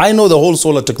 So I know the whole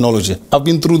solar technology. I've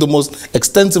been through the most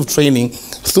extensive training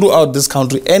throughout this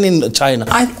country and in China.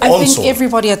 I think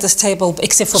everybody at this table,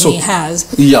 except for me,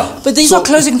 has. Yeah. But these are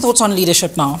closing thoughts on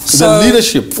leadership now. So the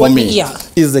leadership for me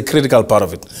is the critical part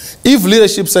of it. If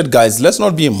leadership said, guys, let's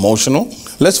not be emotional.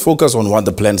 Let's focus on what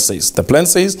the plan says. The plan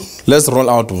says, let's roll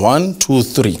out 1, 2,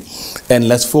 3, and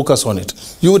let's focus on it.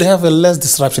 You would have a less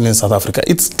disruption in South Africa.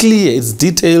 It's clear, it's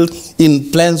detailed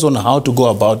in plans on how to go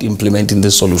about implementing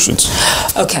these solutions.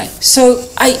 Okay, so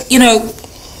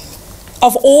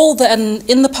of all and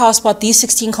in the past, but these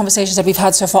 16 conversations that we've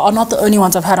had so far are not the only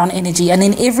ones I've had on energy. And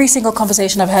in every single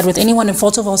conversation I've had with anyone in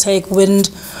photovoltaic,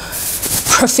 wind,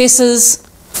 professors,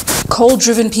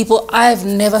 coal-driven people, I've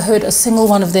never heard a single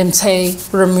one of them say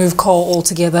remove coal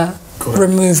altogether,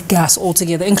 remove gas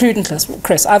altogether, including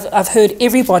Chris. I've heard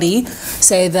everybody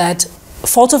say that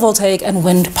photovoltaic and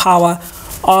wind power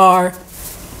are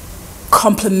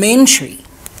complementary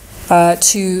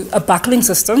to a buckling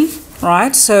system,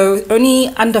 right? So only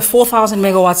under 4,000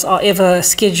 megawatts are ever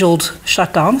scheduled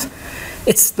shutdowns.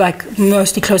 It's like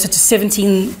mostly closer to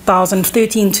 13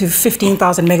 to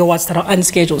 15,000 megawatts that are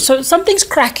unscheduled. So something's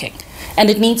cracking and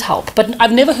it needs help. But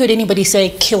I've never heard anybody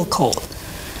say kill coal.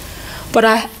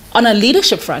 But on a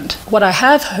leadership front, what I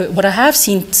have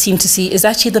seemed to see is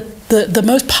actually the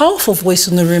most powerful voice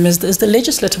in the room is the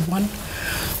legislative one,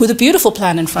 with a beautiful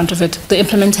plan in front of it. The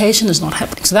implementation is not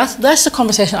happening. So that's the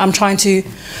conversation I'm trying to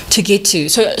get to.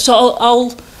 So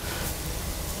I'll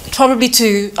probably,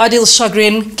 to Adil's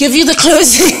chagrin, give you the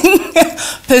closing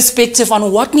perspective on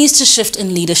what needs to shift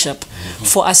in leadership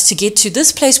for us to get to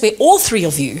this place where all three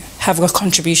of you have a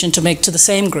contribution to make to the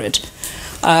same grid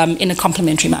in a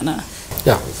complementary manner.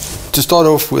 Yeah, to start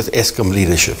off with Eskom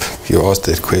leadership, you asked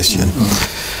that question.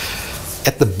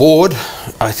 At the board,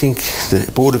 I think the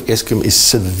board of Eskom is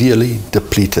severely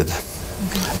depleted.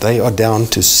 They are down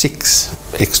to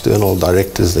 6 external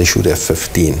directors. They should have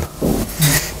 15.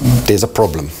 There's a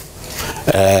problem.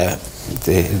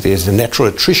 There's a natural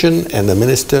attrition, and the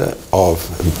Minister of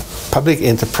Public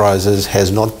Enterprises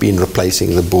has not been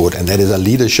replacing the board, and that is a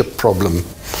leadership problem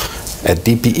at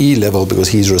DPE level, because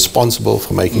he's responsible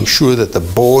for making sure that the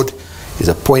board is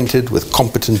appointed with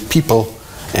competent people,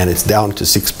 and it's down to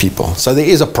 6 people. So there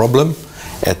is a problem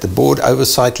at the board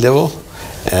oversight level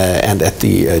and at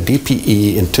the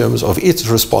DPE in terms of its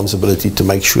responsibility to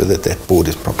make sure that that board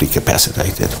is properly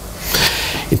capacitated.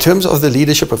 In terms of the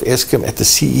leadership of Eskom at the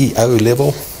CEO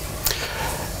level,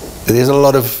 there's a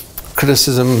lot of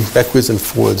criticism backwards and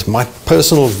forwards. My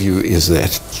personal view is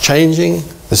that changing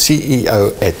the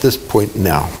CEO at this point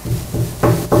now,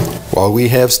 while we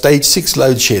have stage 6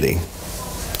 load shedding,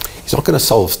 he's not going to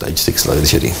solve stage 6 load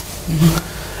shedding.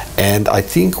 And I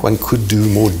think one could do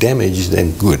more damage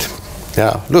than good.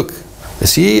 Now, look, the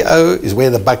CEO is where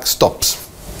the buck stops,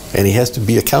 and he has to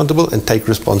be accountable and take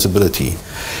responsibility.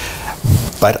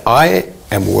 But I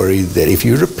am worried that if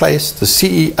you replace the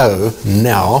CEO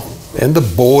now and the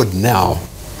board now,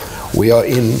 we are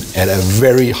in at a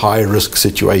very high risk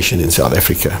situation in South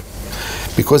Africa,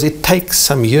 because it takes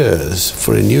some years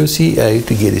for a new CEO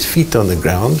to get his feet on the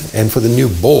ground and for the new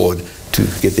board to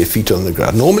get their feet on the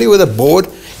ground. Normally with a board,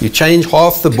 you change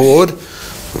half the board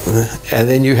and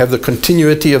then you have the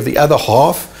continuity of the other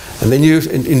half, and then you,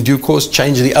 in due course,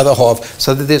 change the other half,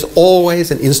 so that there's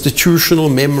always an institutional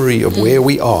memory of where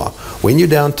we are. When you're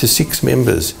down to 6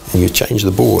 members and you change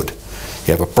the board,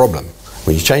 you have a problem.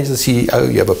 When you change the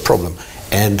CEO, you have a problem.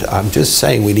 And I'm just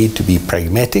saying we need to be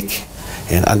pragmatic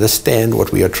and understand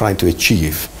what we are trying to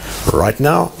achieve. Right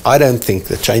now, I don't think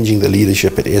that changing the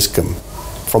leadership at Eskom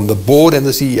from the board and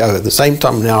the CEO at the same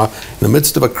time now, in the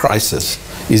midst of a crisis,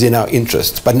 is in our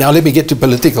interest. But now let me get to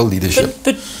political leadership.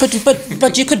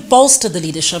 But you could bolster the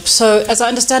leadership. So as I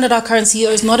understand it, our current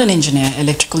CEO is not an engineer,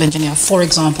 electrical engineer, for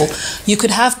example. You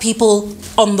could have people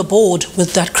on the board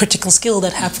with that critical skill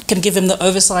that can give him the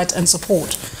oversight and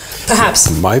support, perhaps.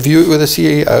 In my view, with a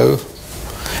CEO,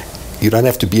 you don't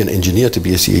have to be an engineer to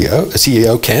be a CEO. A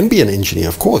CEO can be an engineer,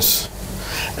 of course.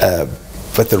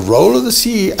 But the role of the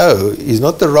CEO is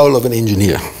not the role of an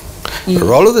engineer. The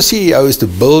role of the CEO is to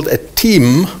build a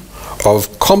team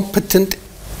of competent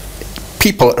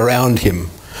people around him,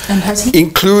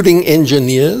 including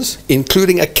engineers,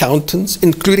 including accountants,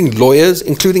 including lawyers,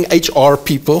 including HR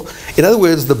people. In other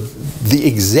words, the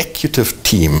executive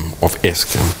team of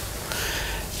Eskom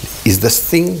is this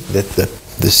thing that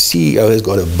the CEO has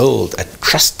got to build, a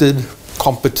trusted,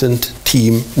 competent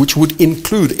team, which would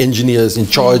include engineers in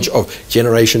charge of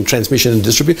generation, transmission, and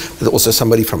distribution, but also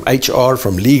somebody from HR,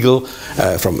 from legal,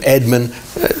 from admin.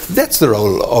 That's the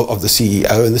role of the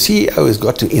CEO, and the CEO has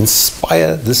got to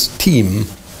inspire this team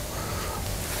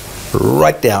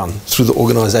right down through the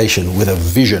organization with a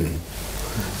vision.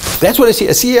 That's what a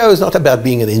CEO is not about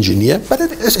being an engineer, but a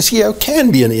CEO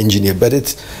can be an engineer, but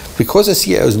it's because a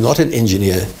CEO is not an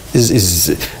engineer,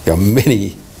 there are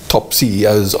many top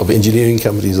CEOs of engineering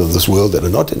companies of this world that are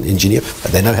not an engineer,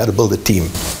 but they know how to build a team.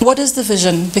 What is the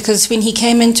vision? Because when he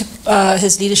came into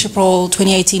his leadership role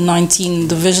 2018-19,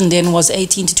 the vision then was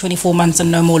 18 to 24 months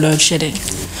and no more load shedding.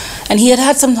 And he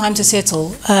had some time to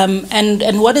settle.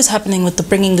 And what is happening with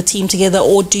bringing the team together?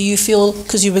 Or do you feel,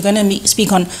 because you were going to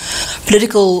speak on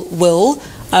political will,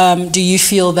 do you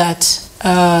feel that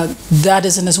that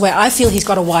is in his way? I feel he's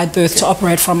got a wide berth to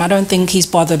operate from. I don't think he's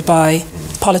bothered by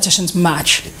politicians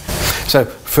much. So,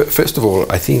 first of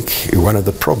all, I think one of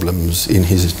the problems in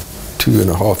his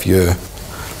 2.5-year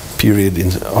period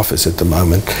in office at the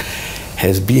moment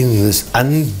has been this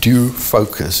undue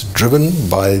focus driven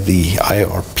by the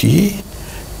IRP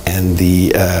and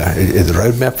the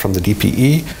roadmap from the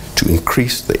DPE to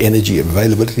increase the energy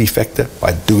availability factor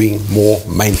by doing more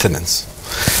maintenance.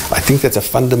 I think that's a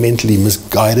fundamentally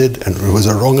misguided and it was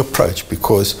a wrong approach,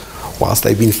 because whilst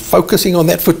they've been focusing on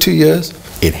that for 2 years,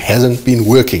 it hasn't been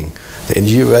working. The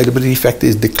energy availability factor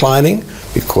is declining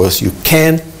because you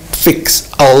can't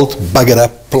fix old buggered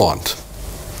up plant.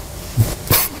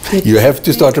 You have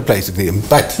to start replacing them.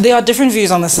 But there are different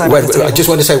views on this side. I just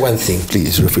want to say one thing,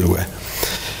 please, Refilwe.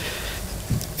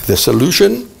 The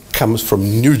solution comes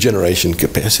from new generation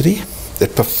capacity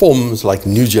that performs like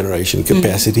new generation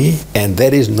capacity, and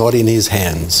that is not in his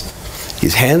hands.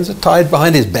 His hands are tied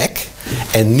behind his back,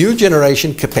 and new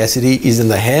generation capacity is in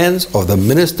the hands of the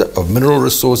Minister of Mineral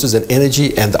Resources and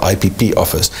Energy and the IPP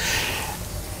office.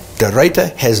 The Director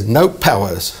has no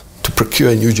powers to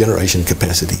procure new generation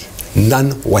capacity,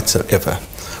 none whatsoever.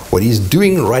 What he's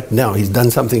doing right now, he's done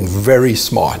something very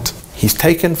smart. He's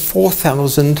taken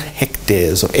 4,000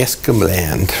 hectares of Eskom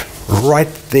land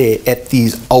right there at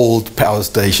these old power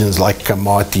stations like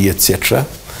Kamati, etc.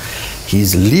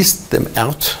 He's leased them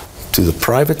out to the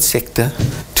private sector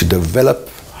to develop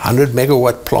 100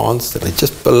 megawatt plants that are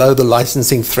just below the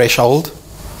licensing threshold.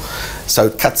 So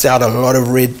it cuts out a lot of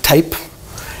red tape,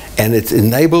 and it's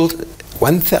enabled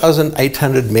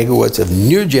 1,800 megawatts of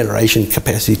new generation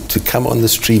capacity to come on the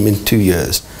stream in 2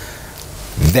 years.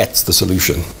 That's the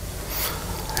solution.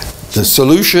 The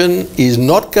solution is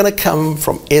not going to come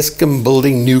from Eskom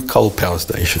building new coal power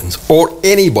stations or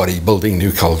anybody building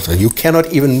new coal stations. You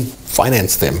cannot even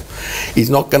finance them. It's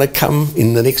not going to come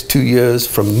in the next 2 years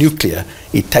from nuclear.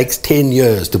 It takes 10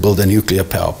 years to build a nuclear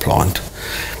power plant.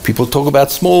 People talk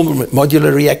about small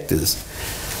modular reactors.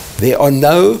 There are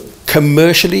no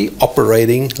commercially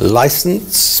operating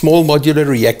licensed small modular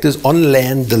reactors on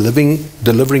land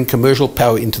delivering commercial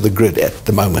power into the grid at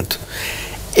the moment.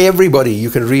 Everybody, you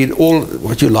can read all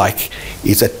what you like,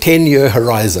 it's a 10-year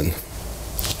horizon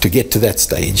to get to that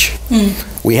stage.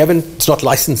 We haven't, it's not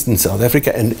licensed in South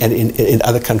Africa and in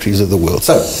other countries of the world.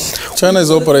 So China is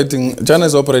operating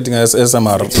as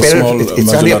SMR,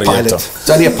 it's only a pilot. It's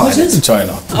only a pilot. In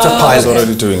China. It's a pilot. It's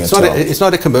already doing it. It's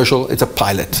not a commercial, it's a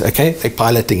pilot, okay? They're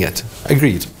piloting it.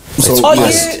 Agreed. So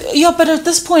yeah, but at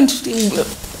this point,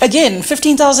 again,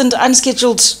 15,000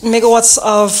 unscheduled megawatts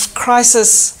of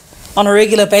crisis on a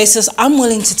regular basis. I'm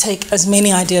willing to take as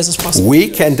many ideas as possible. We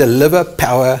can deliver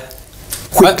power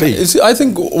quickly. I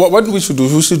think what we should do,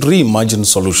 we should reimagine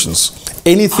solutions.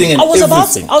 Anything and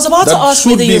everything. I was about to ask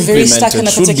whether you're very stuck in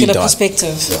a particular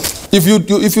perspective. Yeah.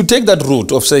 If you take that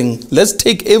route of saying, let's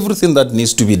take everything that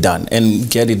needs to be done and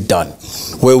get it done,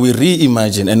 where we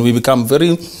reimagine and we become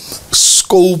very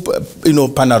scope,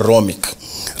 panoramic,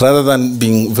 rather than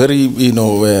being very,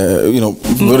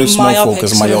 very small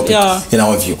focus, myopic in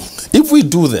our view. If we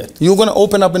do that, you're going to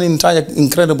open up an entire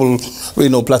incredible,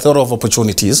 plethora of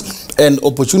opportunities, and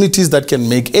opportunities that can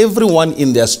make everyone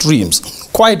in their streams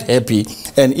quite happy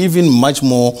and even much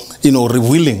more,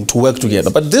 willing to work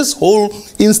together. But this whole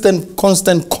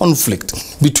constant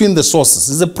conflict between the sources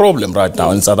is a problem right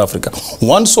now in South Africa.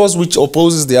 One source which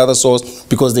opposes the other source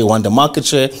because they want a market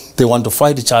share, they want to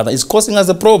fight each other, is causing us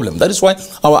a problem. That is why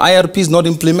our IRP is not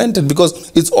implemented,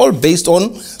 because it's all based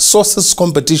on sources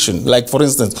competition. Like, for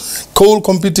instance, coal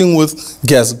competing with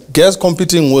gas, gas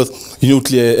competing with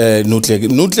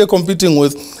nuclear competing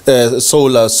with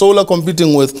solar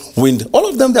competing with wind. All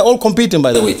of them, they're all competing,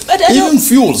 by the way. Even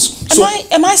fuels.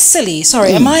 Am I silly?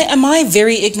 Sorry, am I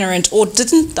very ignorant? Or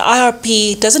doesn't the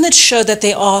IRP, doesn't it show that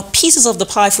there are pieces of the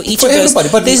pie for each of those?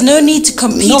 But there's no need to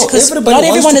compete. No, everybody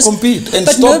wants to compete and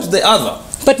stop the other.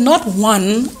 But not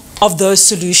one of those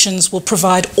solutions will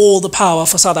provide all the power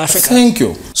for South Africa. Thank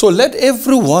you. So let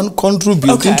everyone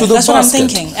contribute into the basket. That's what I'm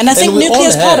thinking. And I think nuclear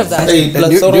is part of that. A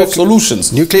plethora of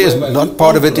solutions. Nuclear is not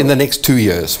part of it in the next 2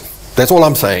 years. That's all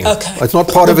I'm saying. Okay. It's not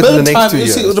part of it in the next 2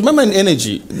 years. See, remember, in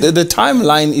energy, the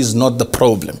timeline is not the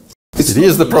problem. It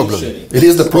is the problem. It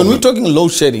is the problem. When we're talking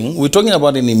load shedding, we're talking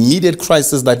about an immediate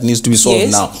crisis that needs to be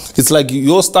solved now. It's like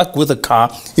you're stuck with a car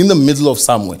in the middle of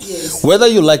somewhere. Whether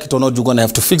you like it or not, you're going to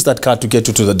have to fix that car to get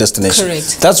you to the destination.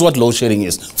 Correct. That's what load shedding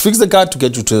is. Fix the car to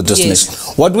get you to the destination.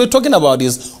 What we're talking about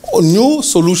is new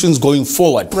solutions going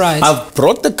forward. Right. I've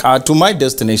brought the car to my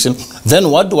destination. Then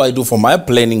what do I do for my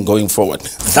planning going forward?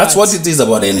 That's what it is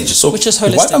about energy. So which is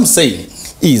holistic. What I'm saying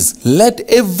is, let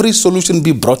every solution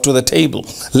be brought to the table.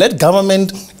 Let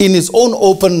government, in its own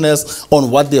openness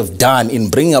on what they've done in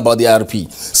bringing about the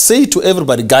IRP, say to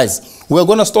everybody, guys, we're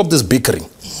going to stop this bickering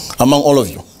among all of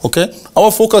you. Okay?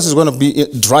 Our focus is going to be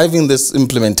driving this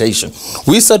implementation.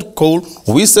 We said coal,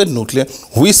 we said nuclear,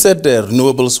 we said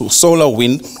renewables, solar,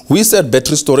 wind, we said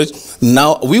battery storage.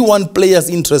 Now we want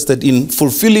players interested in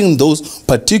fulfilling those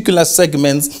particular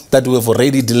segments that we have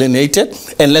already delineated,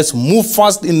 and let's move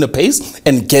fast in the pace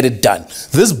and get it done.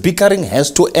 This bickering has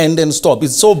to end and stop.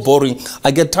 It's so boring. I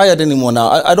get tired anymore now.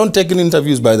 I don't take any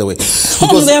interviews, by the way.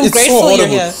 Because I'm it's grateful so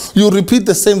horrible. you're here. You repeat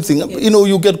the same thing.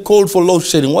 You get called for load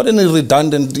shedding. What a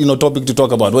redundant topic to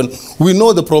talk about, when we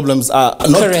know the problems are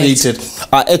not created,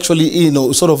 are actually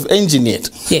sort of engineered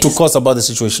to cause about the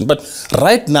situation. But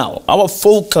right now, our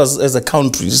focus as a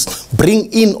country is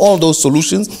bring in all those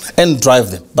solutions and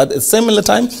drive them. But at the similar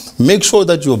time, make sure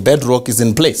that your bedrock is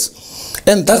in place.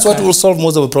 And that's what will solve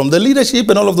most of the problem. The leadership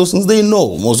and all of those things, they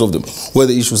know, most of them, where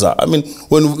the issues are. I mean,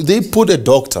 when they put a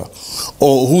doctor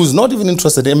or who's not even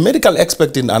interested, a medical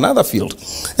expert in another field,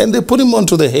 and they put him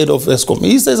onto the head of Eskom,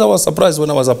 he says, I was surprised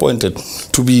when I was appointed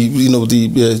to be,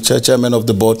 the chairman of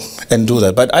the board and do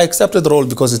that. But I accepted the role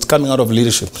because it's coming out of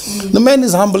leadership. The man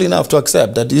is humble enough to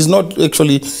accept that he's not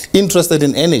actually interested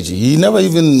in energy. He never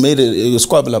even made a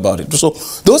squabble about it. So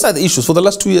those are the issues. For the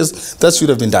last 2 years, that should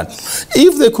have been done.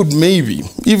 If they could maybe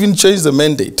even change the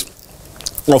mandate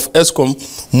of Eskom,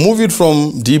 move it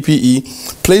from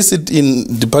DPE, place it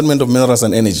in Department of Minerals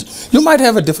and Energy, you might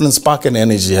have a different spark and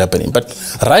energy happening. But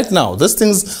right now, these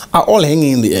things are all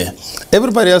hanging in the air.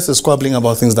 Everybody else is squabbling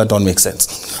about things that don't make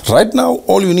sense. Right now,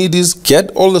 all you need is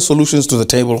get all the solutions to the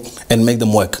table and make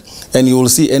them work. And you will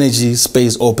see energy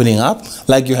space opening up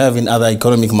like you have in other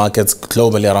economic markets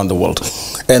globally around the world.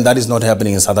 And that is not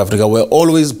happening in South Africa. We're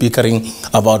always bickering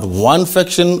about one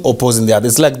faction opposing the other.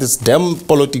 It's like this damn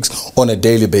politics on a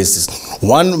daily basis.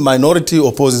 One minority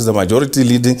opposes the majority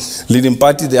leading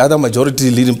party, the other majority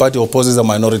leading party opposes the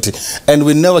minority, and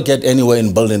we never get anywhere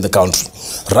in building the country.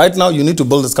 Right now, you need to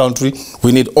build this country.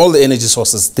 We need all the energy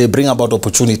sources. They bring about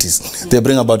opportunities. They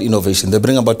bring about innovation. They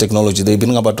bring about technology. They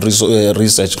bring about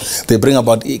research. They bring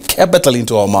about capital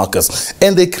into our markets,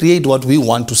 and they create what we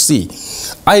want to see.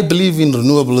 I believe in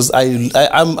renewables.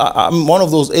 I'm one of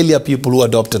those earlier people who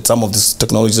adopted some of these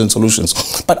technologies and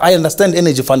solutions. But I understand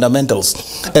energy fundamentals.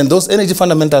 And those energy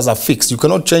fundamentals are fixed. You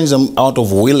cannot change them out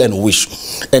of will and wish.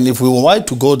 And if we want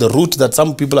to go the route that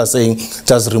some people are saying,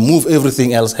 just remove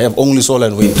everything else, have only solar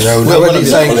and wind. No, nobody's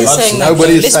saying that.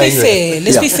 Nobody's saying that.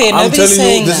 Let's be fair. I'm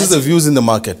telling you, this is the views in the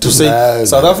market. To say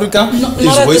South Africa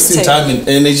is wasting time in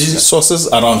energy sources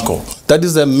around coal. That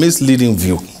is a misleading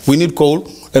view. We need coal,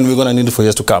 and we're going to need it for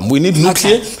years to come. We need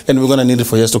nuclear, and we're going to need it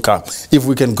for years to come. If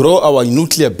we can grow our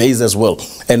nuclear base as well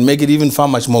and make it even far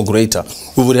much more greater,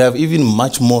 we would have even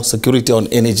much more security on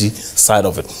energy side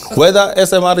of it. Whether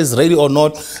SMR is ready or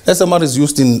not, SMR is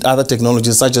used in other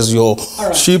technologies such as your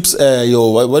ships,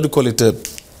 your, what do you call it,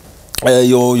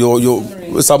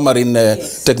 your submarine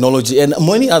technology and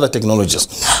many other technologies.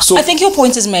 So I think your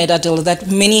point is made, Adil,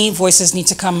 that many voices need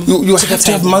to come you to the have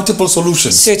to have table. multiple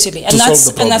solutions. Certainly, to solve the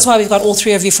problem. and that's why we've got all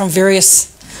three of you from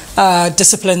various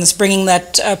disciplines bringing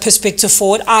that perspective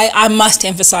forward. I must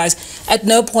emphasize, at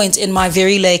no point in my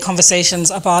very lay conversations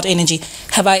about energy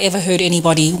have I ever heard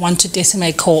anybody want to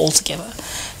decimate coal altogether,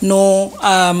 nor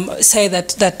say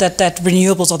that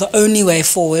renewables are the only way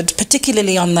forward,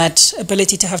 particularly on that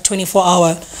ability to have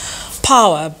 24-hour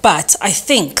power. But I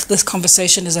think this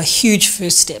conversation is a huge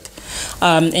first step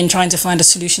in trying to find a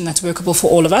solution that's workable for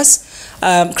all of us.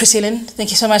 Chris Yellend,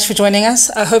 thank you so much for joining us.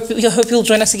 I hope you'll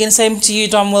join us again. Same to you,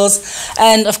 Dom Wills,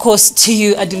 and of course to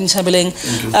you, Adil Nchabeleng.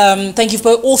 Thank you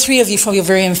all three of you for your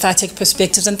very emphatic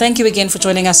perspectives, and thank you again for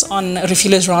joining us on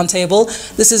Refilwe's Roundtable.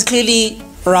 This is clearly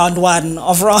round one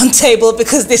of Roundtable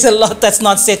because there's a lot that's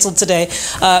not settled today,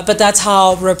 but that's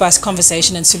how robust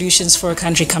conversation and solutions for a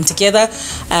country come together,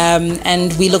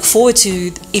 and we look forward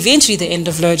to eventually the end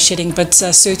of load shedding, but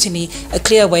certainly a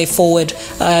clear way forward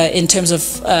in terms of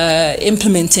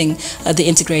implementing the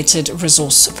integrated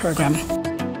resource program.